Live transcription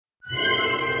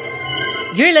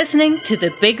You're listening to the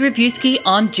Big Reviewski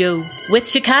on Joe with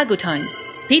Chicago Town.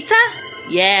 Pizza?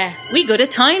 Yeah, we go to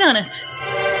town on it.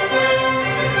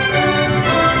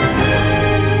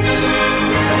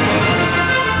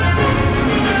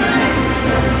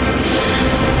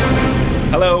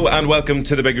 Hello and welcome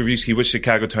to the Big Reviewski with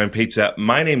Chicago Town Pizza.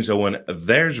 My name's Owen,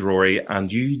 there's Rory, and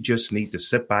you just need to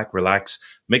sit back, relax,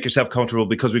 make yourself comfortable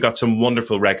because we got some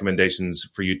wonderful recommendations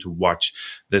for you to watch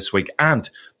this week. And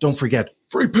don't forget,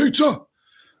 free pizza!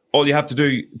 All you have to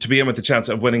do to be in with the chance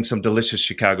of winning some delicious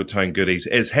Chicago Town goodies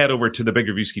is head over to the Big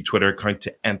Reviewski Twitter account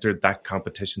to enter that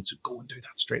competition. So go and do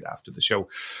that straight after the show.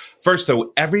 First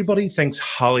though, everybody thinks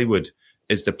Hollywood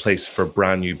is the place for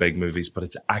brand new big movies, but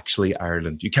it's actually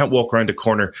Ireland. You can't walk around a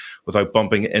corner without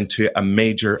bumping into a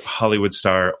major Hollywood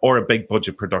star or a big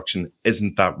budget production.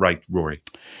 Isn't that right, Rory?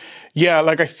 Yeah,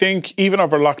 I think even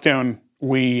over lockdown,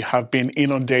 we have been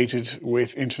inundated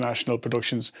with international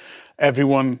productions.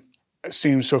 Everyone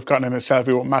seems to have gotten in a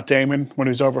selfie with Matt Damon when he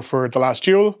was over for The Last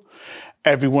Duel.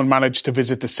 Everyone managed to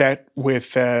visit the set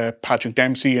with Patrick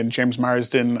Dempsey and James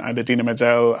Marsden and Idina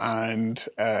Menzel and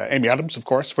Amy Adams, of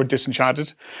course, for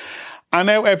Disenchanted. And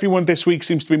now everyone this week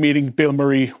seems to be meeting Bill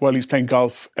Murray while he's playing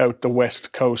golf out the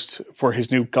West Coast for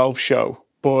his new golf show.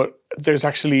 But there's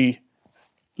actually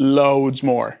loads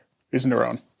more, isn't there,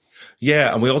 Ron?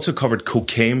 Yeah, and we also covered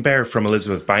Cocaine Bear from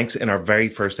Elizabeth Banks in our very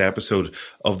first episode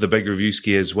of the Big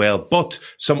Reviewski as well. But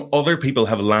some other people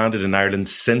have landed in Ireland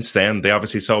since then. They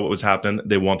obviously saw what was happening.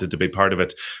 They wanted to be part of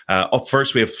it. Up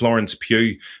first, we have Florence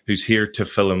Pugh, who's here to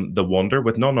film The Wonder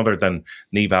with none other than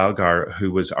Niamh Algar,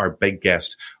 who was our big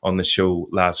guest on the show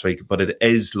last week. But it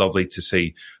is lovely to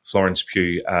see Florence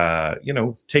Pugh,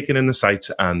 taking in the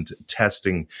sights and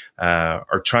testing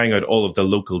or trying out all of the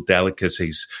local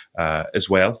delicacies as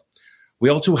well. We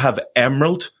also have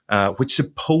Emerald, which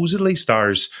supposedly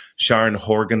stars Sharon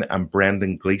Horgan and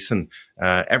Brendan Gleeson.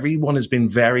 Everyone has been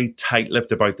very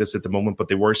tight-lipped about this at the moment, but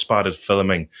they were spotted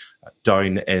filming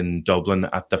down in Dublin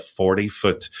at the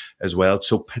 40-foot as well.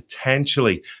 So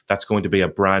potentially that's going to be a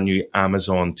brand new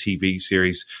Amazon TV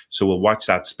series. So we'll watch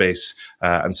that space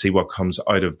and see what comes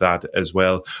out of that as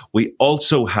well. We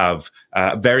also have,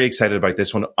 very excited about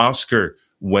this one, Oscar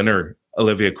winner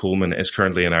Olivia Colman is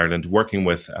currently in Ireland working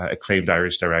with acclaimed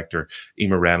Irish director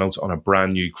Emer Reynolds on a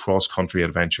brand new cross-country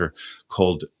adventure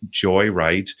called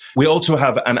Joyride. We also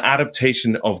have an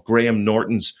adaptation of Graham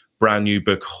Norton's brand new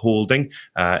book, Holding.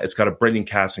 It's got a brilliant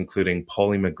cast, including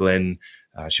Pauline McGlynn,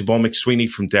 Siobhan McSweeney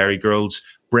from Derry Girls,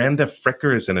 Brenda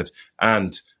Fricker is in it,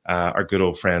 and our good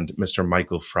old friend, Mr.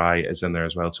 Michael Fry, is in there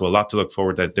as well. So a lot to look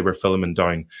forward to. They were filming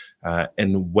down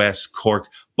in West Cork.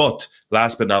 But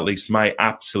last but not least, my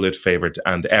absolute favourite,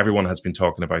 and everyone has been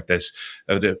talking about this,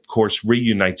 of course,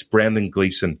 reunites Brendan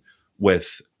Gleeson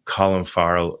with Colin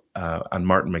Farrell and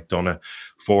Martin McDonagh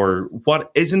for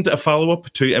what isn't a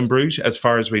follow-up to In Bruges, as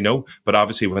far as we know. But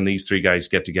obviously, when these three guys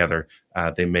get together,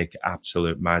 they make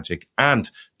absolute magic. And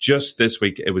just this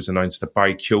week, it was announced that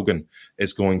Barry Keoghan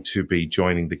is going to be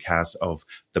joining the cast of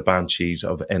The Banshees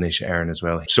of Inisherin as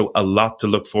well. So a lot to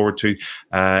look forward to.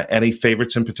 Any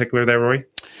favourites in particular there, Rory?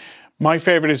 My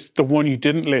favourite is the one you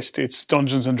didn't list. It's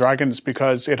Dungeons and Dragons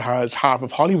because it has half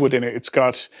of Hollywood in it. It's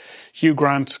got Hugh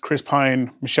Grant, Chris Pine,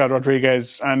 Michelle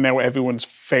Rodriguez, and now everyone's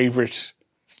favourite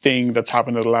thing that's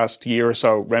happened in the last year or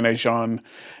so, Renee Jean,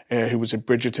 who was in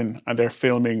Bridgerton, and they're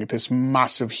filming this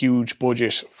massive, huge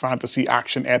budget fantasy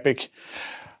action epic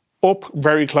up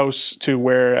very close to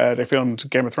where they filmed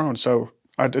Game of Thrones. So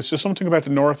it's just something about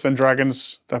the North and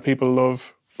dragons that people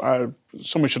love.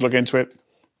 Someone should look into it.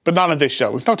 But not on this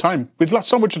show. We've no time. We've lost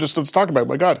so much of the stuff to talk about.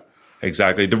 My God.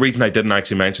 Exactly. The reason I didn't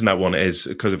actually mention that one is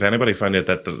because if anybody found out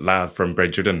that the lad from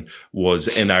Bridgerton was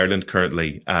in Ireland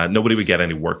currently, nobody would get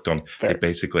any work done. They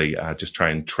basically just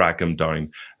try and track him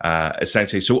down,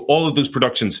 essentially. So all of those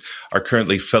productions are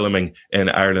currently filming in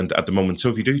Ireland at the moment. So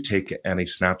if you do take any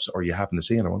snaps or you happen to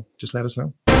see anyone, just let us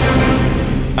know.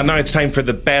 And now it's time for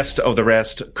the best of the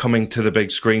rest coming to the big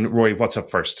screen. Roy, what's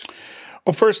up first?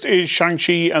 Up first is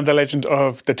Shang-Chi and the Legend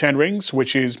of the Ten Rings,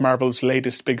 which is Marvel's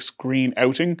latest big screen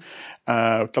outing.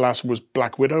 The last one was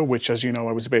Black Widow, which, as you know,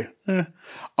 I was a bit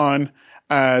on.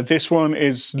 This one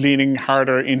is leaning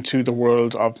harder into the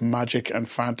world of magic and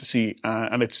fantasy,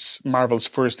 and it's Marvel's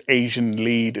first Asian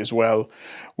lead as well,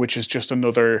 which is just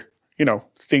another,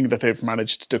 thing that they've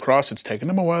managed to cross. It's taken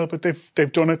them a while, but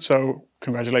they've done it, so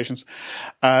congratulations.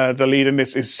 The lead in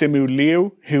this is Simu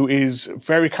Liu, who is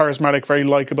very charismatic, very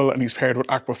likable, and he's paired with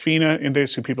Awkwafina in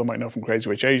this, who people might know from Crazy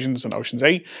Rich Asians and Ocean's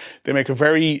 8. They make a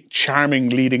very charming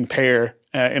leading pair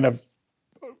in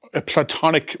a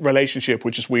platonic relationship,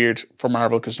 which is weird for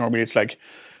Marvel because normally it's like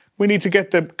We need to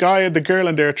get the guy and the girl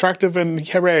and they're attractive and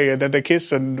hooray, and then they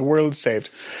kiss and the world's saved.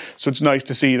 So it's nice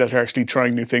to see that they're actually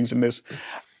trying new things in this.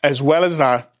 As well as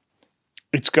that,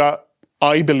 it's got,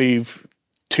 I believe,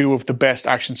 two of the best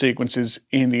action sequences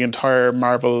in the entire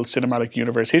Marvel Cinematic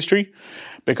Universe history,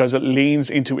 because it leans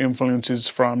into influences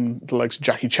from the likes of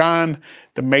Jackie Chan,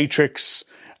 The Matrix,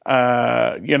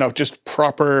 just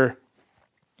proper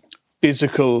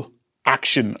physical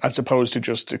action as opposed to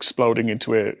just exploding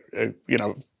into a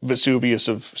Vesuvius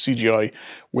of CGI,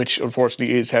 which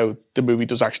unfortunately is how the movie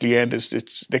does actually end.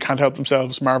 It's they can't help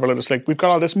themselves. Marvel are just like, we've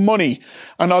got all this money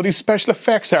and all these special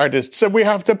effects artists and we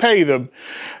have to pay them.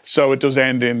 So it does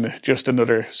end in just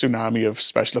another tsunami of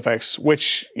special effects,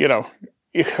 which, all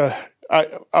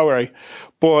right.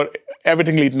 But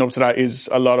everything leading up to that is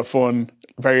a lot of fun,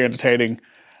 very entertaining.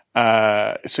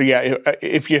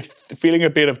 If you're feeling a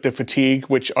bit of the fatigue,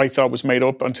 which I thought was made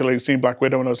up until I seen Black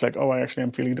Widow and I was like, oh, I actually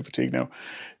am feeling the fatigue now.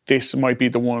 This might be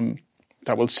the one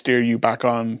that will steer you back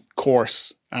on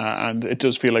course. And it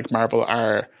does feel like Marvel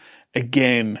are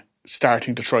again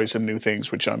starting to try some new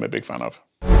things, which I'm a big fan of.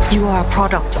 You are a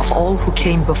product of all who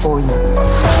came before you.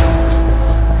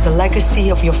 The legacy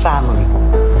of your family.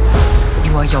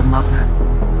 You are your mother.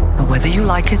 And whether you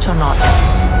like it or not,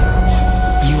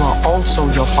 you are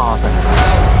also your father.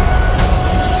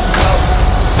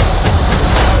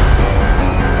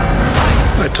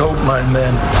 I told my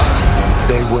men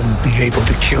they wouldn't be able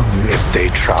to kill you if they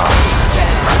tried.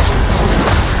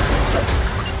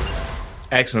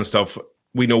 Excellent stuff.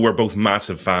 We know we're both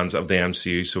massive fans of the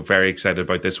MCU, so very excited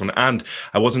about this one. And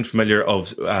I wasn't familiar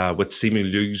with Simu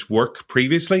Liu's work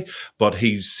previously, but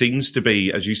he seems to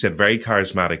be, as you said, very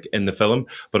charismatic in the film,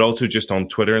 but also just on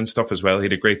Twitter and stuff as well. He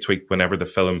had a great tweet whenever the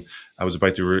film was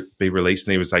about to be released,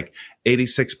 and he was like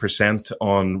 86%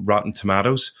 on Rotten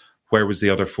Tomatoes. Where was the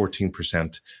other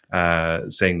 14%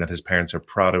 saying that his parents are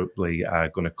probably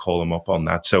going to call him up on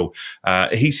that? So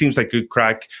he seems like good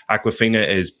crack. Awkwafina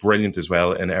is brilliant as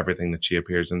well in everything that she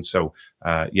appears in. So,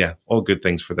 all good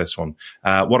things for this one.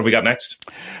 What have we got next?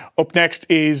 Up next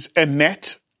is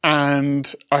Annette. And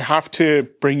I have to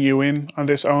bring you in on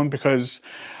this, Owen, because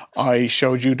I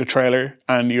showed you the trailer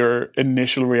and your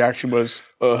initial reaction was,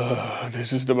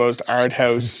 this is the most art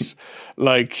house,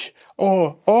 like...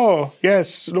 Oh,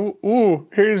 yes. Oh,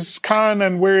 here's Cannes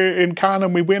and we're in Cannes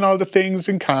and we win all the things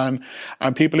in Cannes.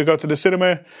 And people who go to the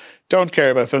cinema don't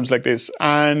care about films like this.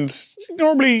 And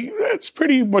normally it's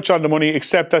pretty much on the money,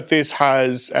 except that this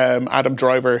has Adam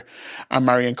Driver and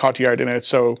Marion Cotillard in it.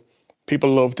 So people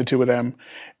love the two of them.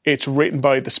 It's written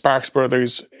by the Sparks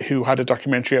brothers, who had a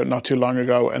documentary out not too long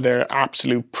ago, and they're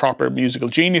absolute proper musical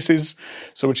geniuses.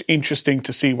 So it's interesting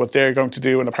to see what they're going to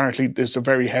do. And apparently there's a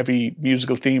very heavy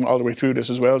musical theme all the way through this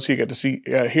as well. So you get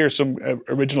to hear some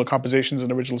original compositions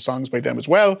and original songs by them as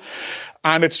well.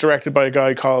 And it's directed by a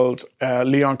guy called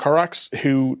Leon Korax,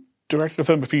 who directed a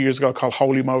film a few years ago called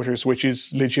Holy Motors, which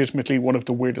is legitimately one of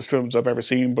the weirdest films I've ever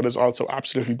seen, but is also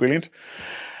absolutely brilliant.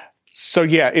 So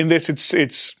yeah, in this,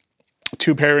 it's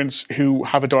two parents who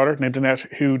have a daughter named Annette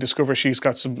who discover she's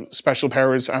got some special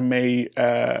powers and may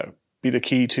be the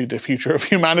key to the future of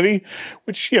humanity,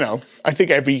 which, I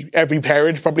think every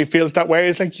parent probably feels that way.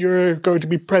 It's like, you're going to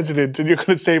be president and you're going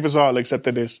to save us all, except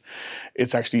that it's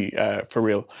actually for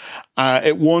real.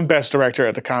 It won Best Director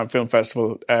at the Cannes Film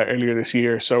Festival earlier this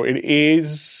year, so it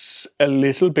is a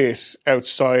little bit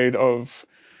outside of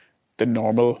the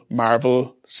normal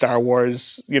Marvel, Star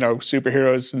Wars,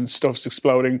 superheroes and stuff's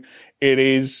exploding. It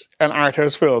is an art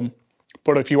house film.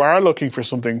 But if you are looking for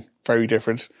something very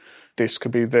different, this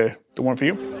could be the one for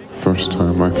you. First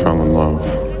time I fell in love.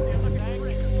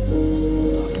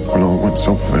 It all went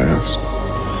so fast.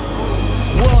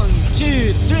 1,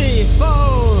 2, 3, 4.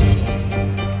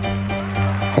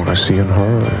 What I see in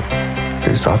her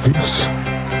is obvious.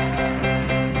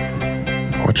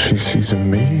 What she sees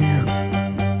in me...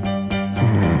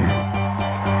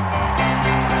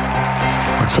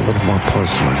 It's a little more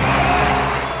puzzling.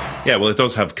 Yeah, well, it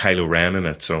does have Kylo Ren in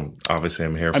it, so obviously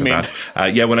I'm here for that.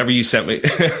 Whenever you sent me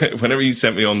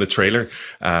on the trailer,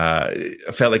 I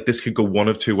felt like this could go one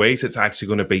of two ways. It's actually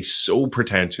going to be so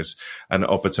pretentious and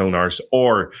up its own arse,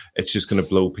 or it's just going to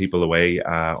blow people away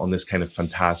on this kind of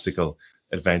fantastical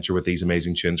adventure with these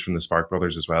amazing tunes from the Spark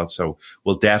Brothers as well. So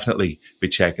we'll definitely be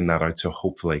checking that out. So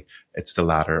hopefully it's the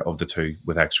latter of the two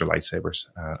with extra lightsabers,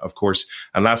 of course.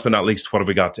 And last but not least, what have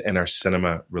we got in our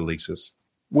cinema releases?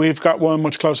 We've got one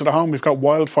much closer to home. We've got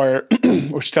Wildfire,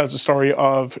 which tells the story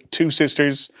of two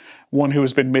sisters, one who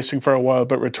has been missing for a while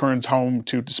but returns home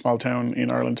to the small town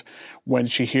in Ireland when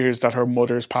she hears that her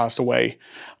mother's passed away.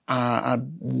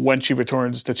 And when she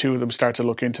returns, the two of them start to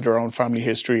look into their own family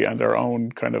history and their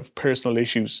own kind of personal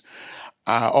issues,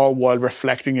 all while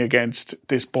reflecting against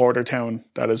this border town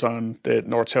that is on the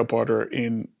north-south border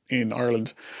in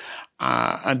Ireland.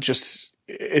 And just...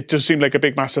 it does seem like a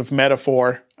big, massive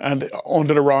metaphor, and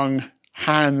under the wrong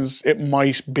hands, it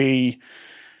might be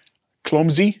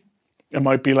clumsy. It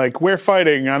might be like, we're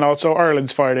fighting and also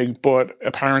Ireland's fighting, but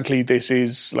apparently this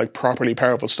is like properly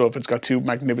powerful stuff. It's got two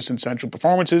magnificent central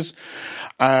performances.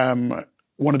 One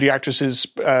of the actresses,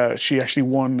 she actually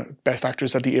won Best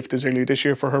Actress at the IFTAs earlier this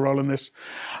year for her role in this.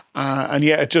 And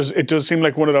yeah, it does seem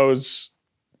like one of those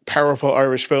powerful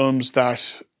Irish films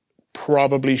that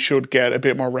probably should get a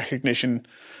bit more recognition.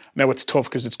 Now it's tough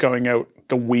because it's going out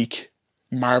the week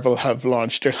Marvel have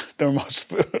launched their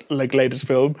most latest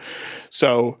film.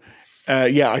 So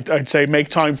I'd say make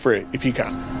time for it if you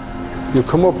can. You've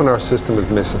come up in our system as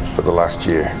missing for the last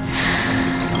year.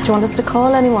 Do you want us to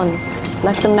call anyone?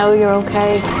 Let them know you're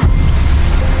okay.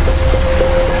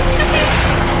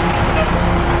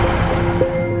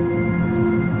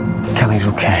 Kelly's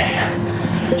okay.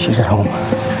 She's at home.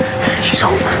 She's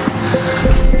home.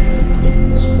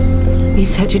 You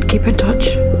said you'd keep in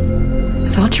touch. I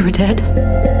thought you were dead.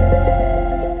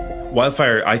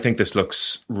 Wildfire, I think this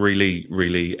looks really,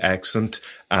 really excellent.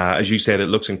 As you said, it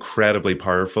looks incredibly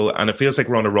powerful, and it feels like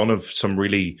we're on a run of some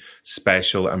really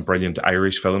special and brilliant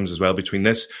Irish films as well. Between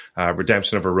this,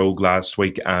 Redemption of a Rogue last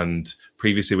week, and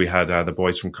previously we had The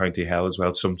Boys from County Hell as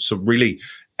well. Some really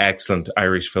excellent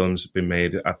Irish films being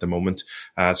made at the moment.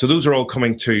 So those are all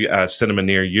coming to cinema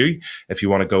near you if you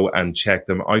want to go and check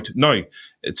them out. Now,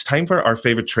 it's time for our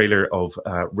favourite trailer of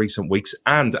recent weeks.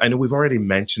 And I know we've already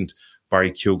mentioned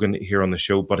Barry Keoghan here on the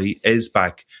show, but he is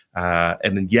back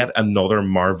in yet another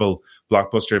Marvel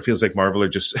blockbuster. It feels like Marvel are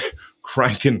just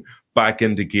cranking back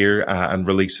into gear and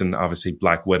releasing, obviously,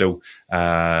 Black Widow,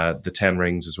 The Ten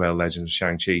Rings as well, Legend of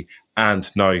Shang-Chi. And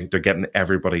now they're getting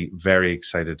everybody very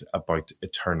excited about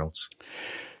Eternals.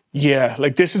 Yeah,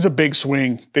 like this is a big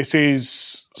swing. This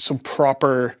is some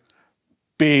proper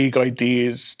big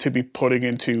ideas to be putting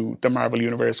into the Marvel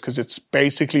universe, because it's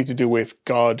basically to do with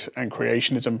God and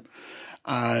creationism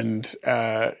and,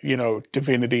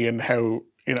 divinity, and how,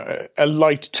 a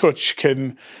light touch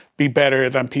can be better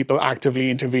than people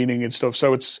actively intervening and stuff.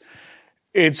 So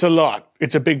it's a lot.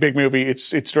 It's a big, big movie.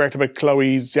 It's directed by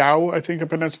Chloe Zhao, I think I'm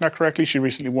pronouncing that correctly. She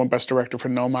recently won Best Director for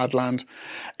Nomadland.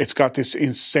 It's got this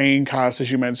insane cast,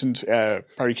 as you mentioned,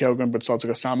 Barry Keoghan, but it's also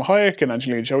got Salma Hayek and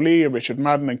Angelina Jolie and Richard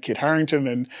Madden and Kit Harington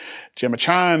and Gemma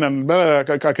Chan and blah,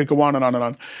 blah, I could go on and on and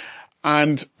on.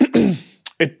 And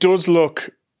it does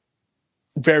look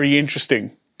very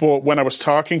interesting. But when I was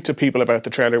talking to people about the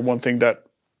trailer, one thing that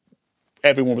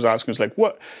everyone was asking was like,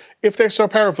 what if they're so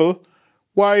powerful?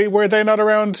 Why were they not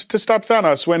around to stop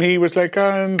Thanos when he was like,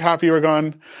 and half you were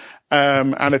gone?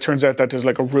 And it turns out that there's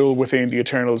like a rule within the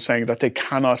Eternals saying that they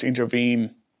cannot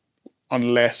intervene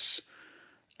unless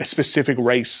a specific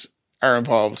race are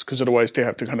involved, because otherwise they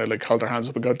have to kind of like hold their hands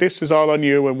up and go, this is all on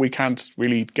you and we can't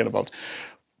really get involved.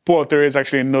 But there is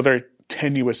actually another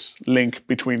tenuous link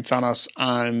between Thanos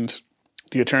and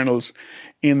the Eternals,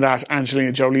 in that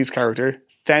Angelina Jolie's character,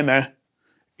 Thena,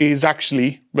 is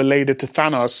actually related to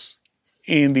Thanos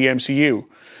in the MCU.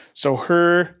 So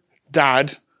her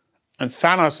dad and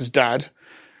Thanos' dad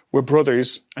were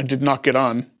brothers and did not get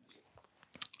on.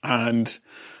 And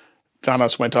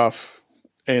Thanos went off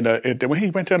he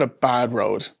went down a bad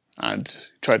road and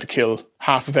tried to kill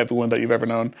half of everyone that you've ever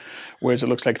known. Whereas it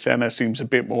looks like Thena seems a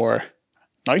bit more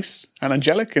nice and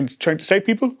angelic and trying to save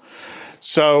people.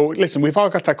 So listen, we've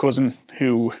all got that cousin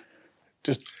who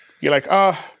just, you're like,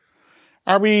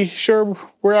 are we sure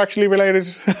we're actually related?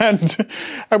 And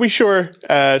are we sure?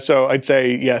 So I'd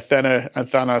say, yeah, Thena and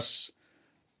Thanos,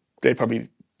 they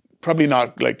probably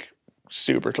not like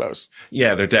super close.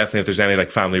 Yeah, they're definitely, if there's any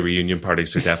like family reunion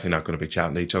parties, they're definitely not going to be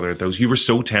chatting to each other at those. You were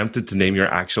so tempted to name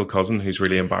your actual cousin who's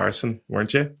really embarrassing,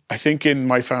 weren't you? I think in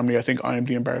my family, I think I am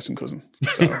the embarrassing cousin.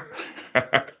 So.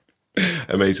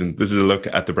 Amazing. This is a look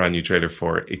at the brand new trailer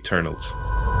for Eternals.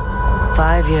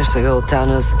 5 years ago,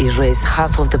 Thanos erased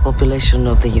half of the population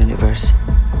of the universe.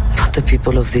 But the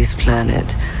people of this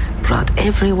planet brought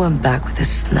everyone back with a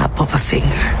snap of a finger.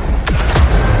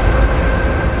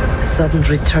 The sudden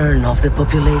return of the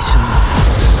population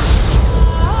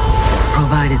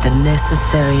provided the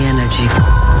necessary energy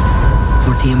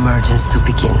for the emergence to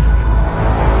begin.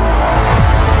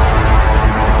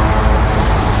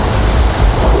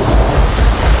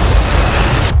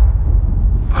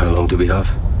 do we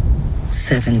have?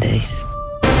 7 days.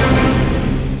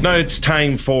 Now it's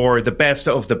time for the best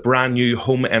of the brand new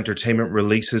home entertainment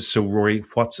releases. So, Rory,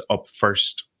 what's up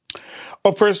first?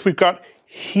 Up first, we've got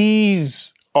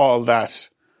He's All That.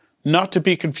 Not to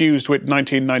be confused with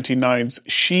 1999's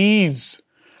She's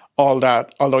All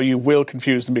That, although you will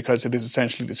confuse them because it is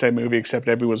essentially the same movie except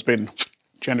everyone's been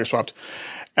gender swapped.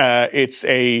 It's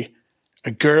a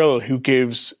girl who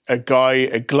gives a guy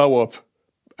a glow up,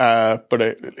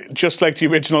 but just like the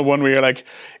original one where you're like,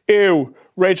 ew,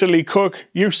 Rachel Lee Cook,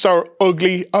 you're so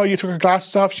ugly. Oh, you took her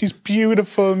glasses off. She's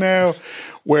beautiful now.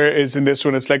 Whereas in this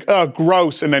one, it's like, oh,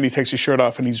 gross. And then he takes his shirt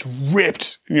off and he's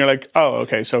ripped. And you're like, oh,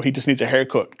 okay, so he just needs a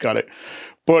haircut. Got it.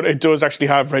 But it does actually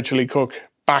have Rachel Lee Cook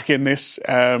back in this.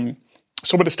 Some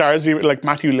of the stars, like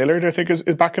Matthew Lillard, I think, is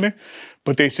back in it.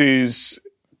 But this is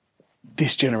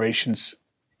this generation's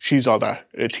She's All That.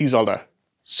 It's He's All That.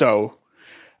 So,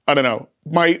 I don't know.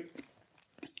 My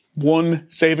one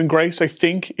saving grace, I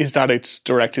think, is that it's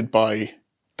directed by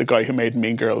the guy who made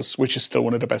Mean Girls, which is still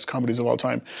one of the best comedies of all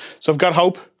time. So I've got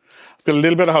hope. I've got a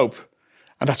little bit of hope.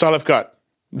 And that's all I've got.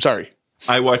 I'm sorry.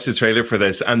 I watched the trailer for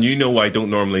this, and you know I don't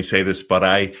normally say this, but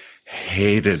I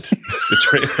hated the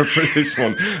trailer for this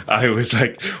one. I was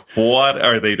like, what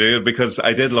are they doing? Because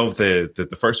I did love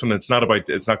the first one. It's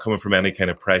not coming from any kind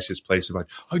of precious place about,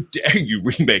 how dare you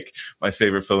remake my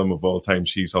favorite film of all time,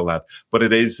 She's All That. But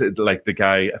it is like the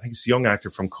guy, I think it's a young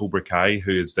actor from Cobra Kai,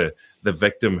 who is the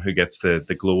victim who gets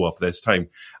the glow up this time.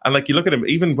 And like, you look at him,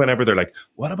 even whenever they're like,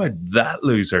 what about that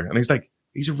loser? And he's like,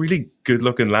 he's a really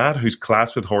good-looking lad who's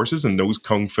classed with horses and knows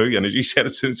kung fu. And as you said,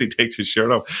 as soon as he takes his shirt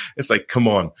off, it's like, come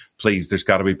on, please, there's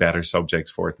got to be better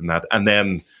subjects for it than that. And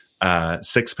then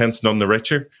Sixpence None the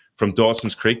Richer from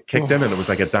Dawson's Creek kicked in, and it was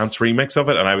like a dance remix of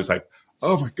it. And I was like,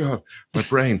 oh my God, my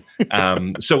brain.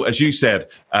 So as you said,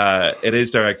 it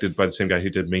is directed by the same guy who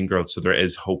did Mean Girls, so there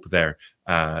is hope there.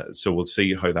 So we'll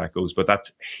see how that goes. But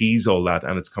that's He's All That,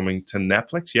 and it's coming to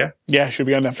Netflix, yeah? Yeah, it should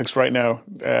be on Netflix right now.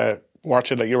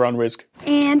 Watch it like you're on Risk.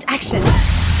 And action.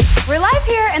 We're live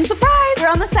here, and surprise, we're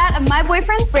on the set of my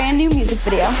boyfriend's brand new music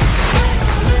video.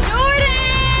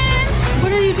 Jordan!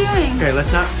 What are you doing? Okay,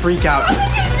 let's not freak out. What did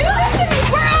you do this to me?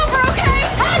 We're over, okay?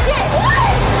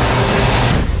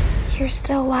 What? You're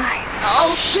still alive.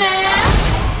 Oh,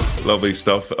 snap! Lovely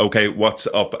stuff. Okay, what's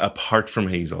up apart from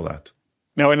He's All That?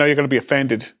 Now, I know you're going to be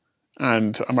offended,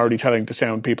 and I'm already telling the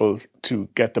sound people to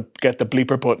get the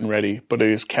bleeper button ready, but it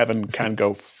is Kevin Can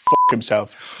Go F***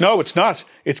 himself. No, it's not.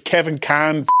 It's Kevin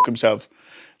Can F*** himself.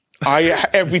 I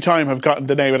every time have gotten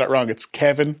the name of that wrong. It's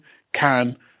Kevin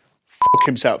Can F***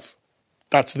 himself.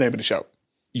 That's the name of the show.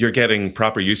 You're getting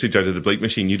proper usage out of the bleep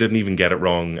machine. You didn't even get it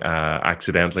wrong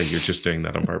accidentally. You're just doing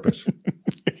that on purpose.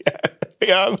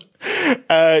 Yeah.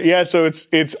 So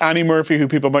it's Annie Murphy, who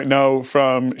people might know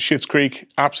from Schitt's Creek.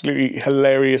 Absolutely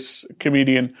hilarious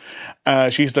comedian.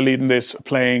 She's the lead in this,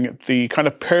 playing the kind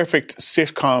of perfect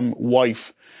sitcom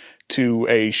wife to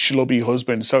a schlubby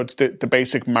husband. So it's the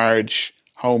basic Marge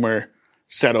Homer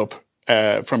setup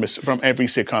from every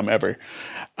sitcom ever.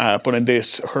 But in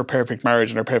this, her perfect marriage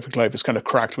and her perfect life is kind of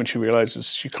cracked when she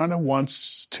realizes she kind of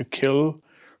wants to kill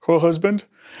her husband.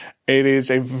 It is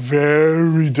a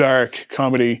very dark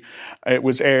comedy. It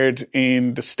was aired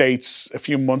in the States a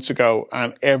few months ago,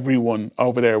 and everyone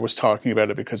over there was talking about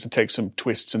it because it takes some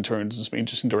twists and turns and some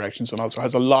interesting directions, and also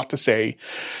has a lot to say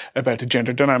about the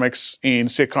gender dynamics in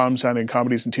sitcoms and in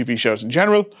comedies and TV shows in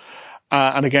general.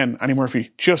 And again, Annie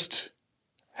Murphy, just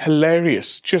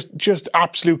hilarious, just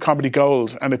absolute comedy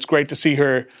gold. And it's great to see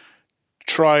her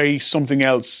try something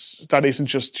else that isn't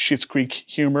just Schitt's Creek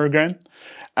humor again.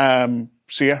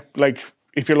 So yeah, like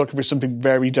if you're looking for something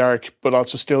very dark but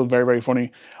also still very, very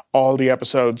funny, all the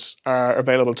episodes are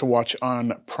available to watch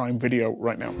on Prime Video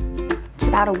right now. It's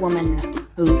about a woman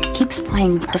who keeps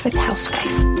playing the perfect housewife.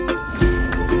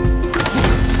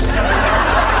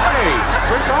 Hey,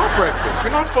 where's our breakfast?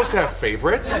 You're not supposed to have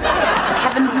favorites.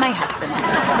 Kevin's my husband.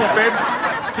 Oh, babe,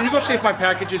 can you go see if my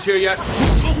package is here yet?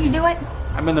 Can you do it?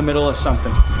 I'm in the middle of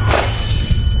something.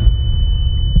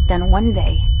 Then one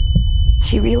day,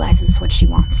 she realizes what she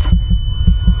wants.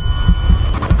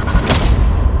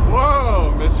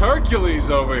 Whoa, Miss Hercules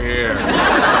over here.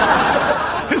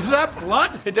 Is that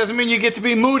blood? It doesn't mean you get to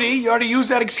be moody. You already used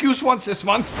that excuse once this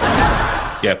month.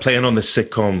 Yeah, playing on the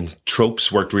sitcom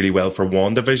tropes worked really well for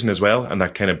WandaVision as well, and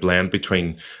that kind of blend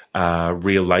between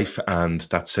real life and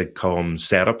that sitcom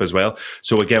setup as well.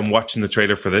 So again, watching the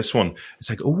trailer for this one, it's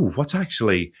like, oh, what's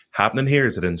actually happening here?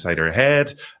 Is it inside her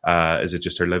head? Is it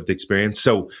just her lived experience?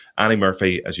 So Annie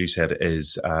Murphy, as you said,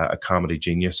 is a comedy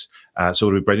genius. So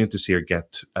it would be brilliant to see her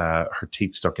get her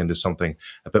teeth stuck into something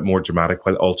a bit more dramatic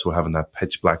while also having that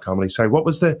pitch black comedy. Sorry, what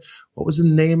was the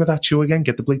name of that show again?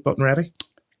 Get the bleep button ready.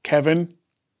 Kevin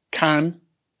can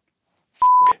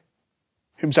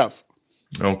himself.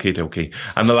 Okay.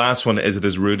 And the last one, is it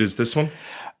as rude as this one?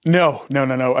 No.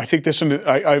 I think this one,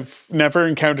 I've never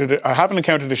encountered it. I haven't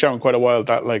encountered a show in quite a while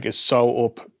that like is so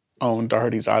up on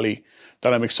Doherty's alley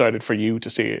that I'm excited for you to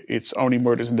see it. It's Only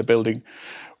Murders in the Building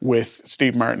with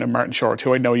Steve Martin and Martin Short,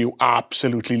 who I know you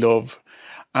absolutely love.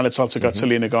 And it's also got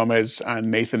Selena Gomez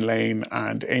and Nathan Lane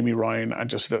and Amy Ryan and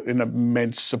just an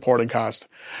immense supporting cast.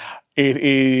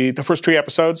 The first 3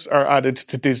 episodes are added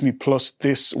to Disney Plus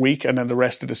this week, and then the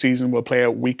rest of the season will play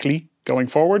out weekly going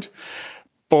forward.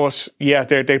 But yeah,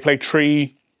 they play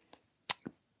 3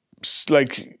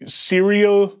 like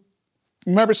Serial.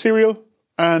 Remember Serial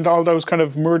and all those kind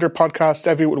of murder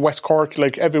podcasts? West Cork,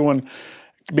 like everyone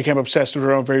became obsessed with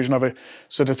their own version of it.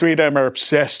 So the 3 of them are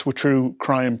obsessed with true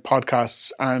crime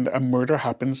podcasts, and a murder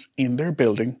happens in their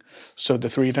building. So the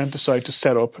 3 of them decide to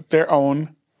set up their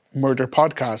own murder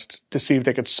podcast to see if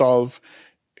they could solve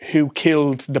who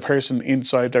killed the person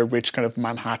inside their rich kind of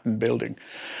Manhattan building.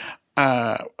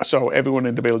 So everyone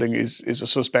in the building is a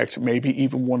suspect, maybe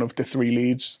even one of the 3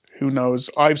 leads. Who knows?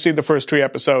 I've seen the first 3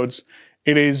 episodes.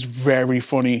 It is very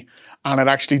funny, and it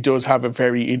actually does have a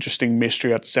very interesting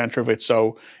mystery at the center of it.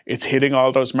 So it's hitting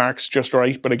all those marks just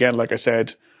right. But again, like I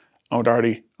said, Owen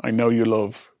Doherty, I know you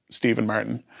love Stephen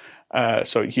Martin.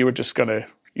 So you're going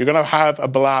to have a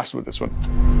blast with this one.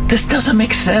 This doesn't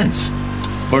make sense.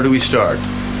 Where do we start?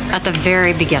 At the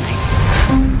very beginning.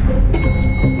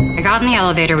 I got in the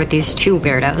elevator with these 2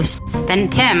 weirdos. Then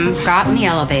Tim got in the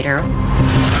elevator.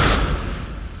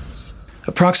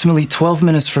 Approximately 12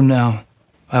 minutes from now,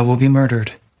 I will be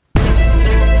murdered.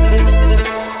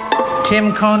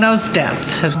 Tim Kono's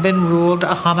death has been ruled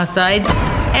a homicide,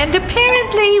 and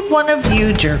apparently one of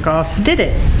you jerk-offs did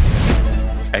it.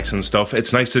 Excellent stuff.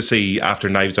 It's nice to see, after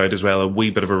Knives Out as well, a wee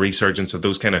bit of a resurgence of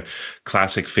those kind of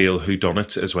classic feel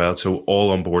whodunits as well. So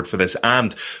all on board for this.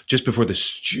 And just before the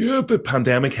stupid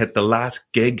pandemic hit, the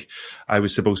last gig I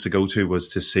was supposed to go to was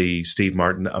to see Steve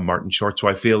Martin and Martin Short. So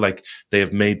I feel like they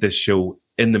have made this show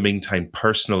in the meantime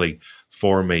personally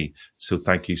for me. So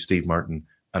thank you, Steve Martin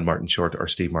and Martin Short, or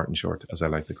Steve Martin Short, as I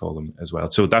like to call them as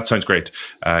well. So that sounds great.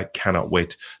 Cannot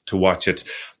wait to watch it.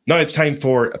 Now it's time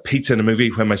for Pizza and a Movie,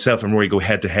 when myself and Rory go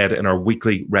head to head in our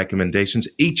weekly recommendations.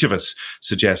 Each of us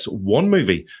suggests one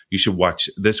movie you should watch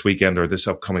this weekend or this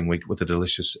upcoming week with a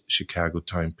delicious Chicago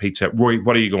Town pizza. Rory,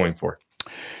 what are you going for?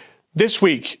 This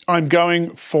week, I'm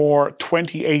going for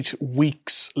 28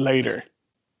 Weeks Later,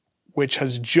 which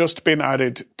has just been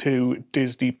added to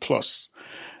Disney Plus.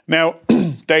 Now,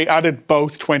 they added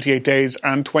both 28 Days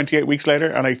and 28 Weeks Later,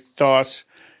 and I thought,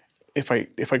 if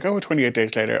I go with 28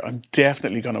 Days Later, I'm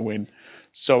definitely going to win.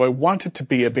 So I wanted to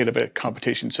be a bit of a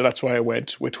competition, so that's why I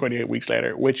went with 28 Weeks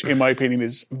Later, which in my opinion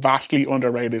is vastly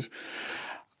underrated.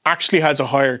 Actually has a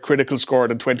higher critical score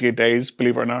than 28 Days,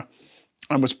 believe it or not,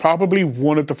 and was probably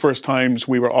one of the first times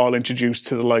we were all introduced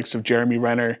to the likes of Jeremy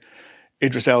Renner,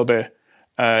 Idris Elba,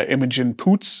 Imogen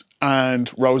Poots,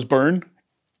 and Rose Byrne.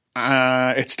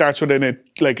 It starts with one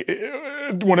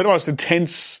of the most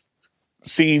intense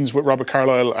scenes with Robert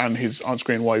Carlyle and his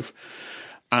on-screen wife,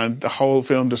 and the whole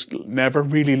film just never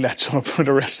really lets up for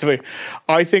the rest of it.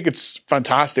 I think it's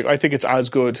fantastic. I think it's as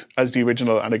good as the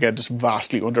original, and again, just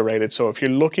vastly underrated. So if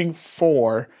you're looking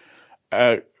for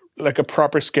a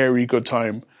proper scary good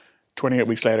time, 28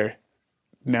 Weeks Later,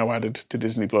 now added to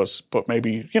Disney Plus. But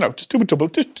maybe, just do a double,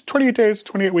 just 28 days,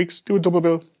 28 weeks, do a double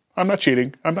bill. I'm not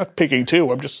cheating. I'm not picking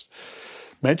 2. I'm just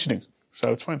mentioning.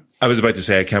 So it's fine. I was about to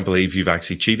say, I can't believe you've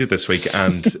actually cheated this week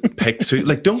and picked 2.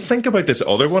 Don't think about this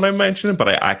other one I'm mentioning, but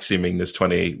I actually mean this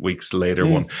 28 Weeks Later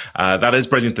one. That is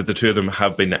brilliant that the 2 of them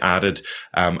have been added.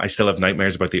 I still have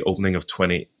nightmares about the opening of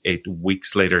 28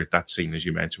 Weeks Later. That scene, as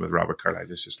you mentioned, with Robert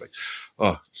Carlyle is just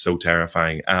so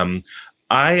terrifying.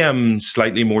 I am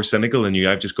slightly more cynical than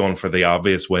you. I've just gone for the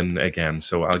obvious win again,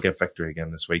 so I'll get victory again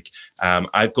this week.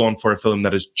 I've gone for a film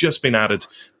that has just been added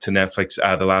to Netflix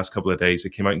the last couple of days. It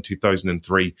came out in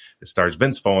 2003. It stars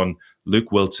Vince Vaughn,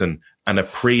 Luke Wilson, and a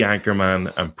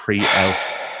pre-Anchorman and pre-Elf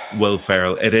Will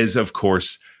Ferrell. It is, of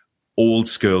course, old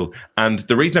school. And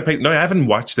the reason I picked... Now, I haven't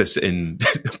watched this in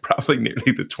probably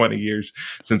nearly the 20 years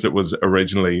since it was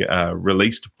originally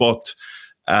released, but...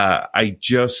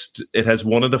 It has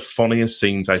one of the funniest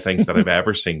scenes I think that I've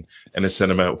ever seen in a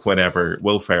cinema whenever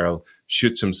Will Ferrell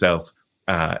shoots himself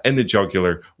in the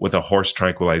jugular with a horse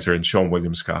tranquilizer, and Sean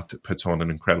William Scott puts on an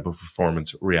incredible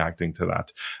performance reacting to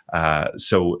that.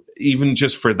 So even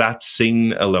just for that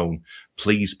scene alone,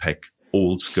 please pick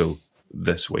Old School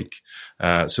this week.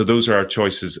 So those are our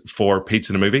choices for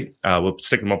Pizza the Movie. We'll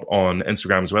stick them up on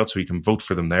Instagram as well, so you can vote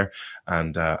for them there.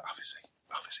 And obviously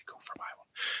go for my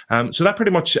one. So that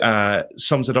pretty much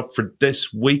sums it up for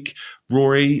this week.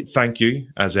 Rory, thank you,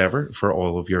 as ever, for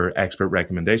all of your expert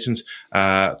recommendations.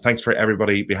 Thanks for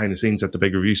everybody behind the scenes at the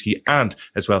Big Reviewski, and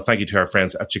as well, thank you to our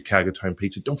friends at Chicago Town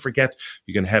Pizza. Don't forget,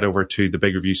 you can head over to the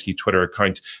Big Reviewski Twitter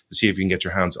account to see if you can get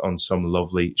your hands on some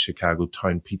lovely Chicago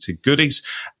Town Pizza goodies.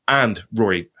 And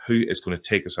Rory, who is going to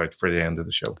take us out for the end of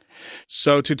the show?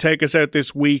 So to take us out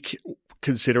this week,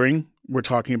 considering we're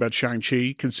talking about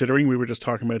Shang-Chi, considering we were just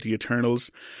talking about the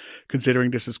Eternals,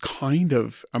 considering this is kind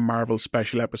of a Marvel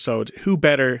special episode, who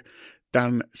better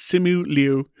than Simu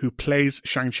Liu, who plays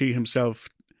Shang-Chi himself,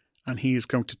 and he is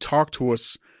going to talk to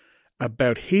us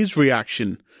about his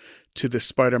reaction to the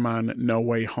Spider-Man No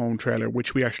Way Home trailer,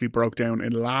 which we actually broke down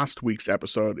in last week's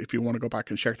episode, if you want to go back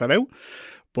and check that out.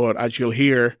 But as you'll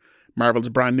hear, Marvel's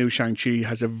brand new Shang-Chi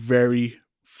has a very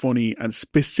funny and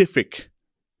specific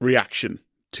reaction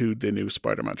to the new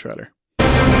Spider-Man trailer.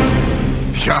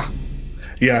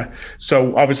 Yeah.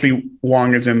 So obviously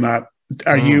Wong is in that.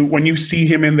 Are you, when you see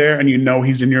him in there and you know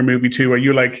he's in your movie too, are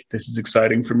you like, this is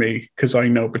exciting for me because I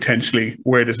know potentially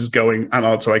where this is going, and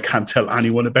also I can't tell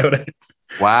anyone about it?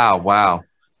 Wow.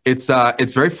 It's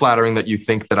very flattering that you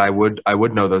think that I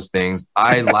would know those things.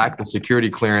 I lack the security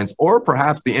clearance or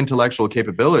perhaps the intellectual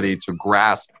capability to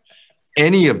grasp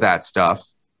any of that stuff.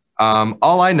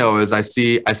 All I know is I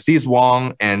sees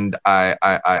Wong and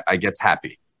I gets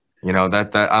happy. You know,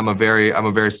 that I'm a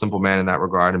very simple man in that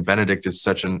regard. And Benedict is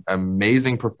such an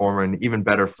amazing performer and even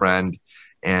better friend.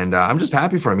 And I'm just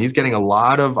happy for him. He's getting a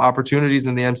lot of opportunities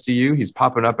in the MCU. He's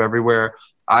popping up everywhere.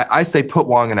 I say put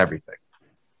Wong in everything.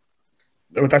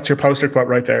 Oh, that's your poster quote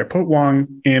right there. Put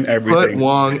Wong in everything. Put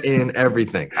Wong in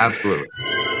everything. Absolutely.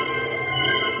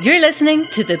 You're listening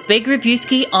to the Big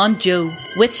Reviewski on Joe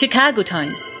with Chicago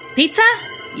Time. Pizza?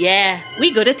 Yeah,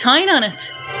 we go to town on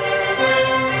it.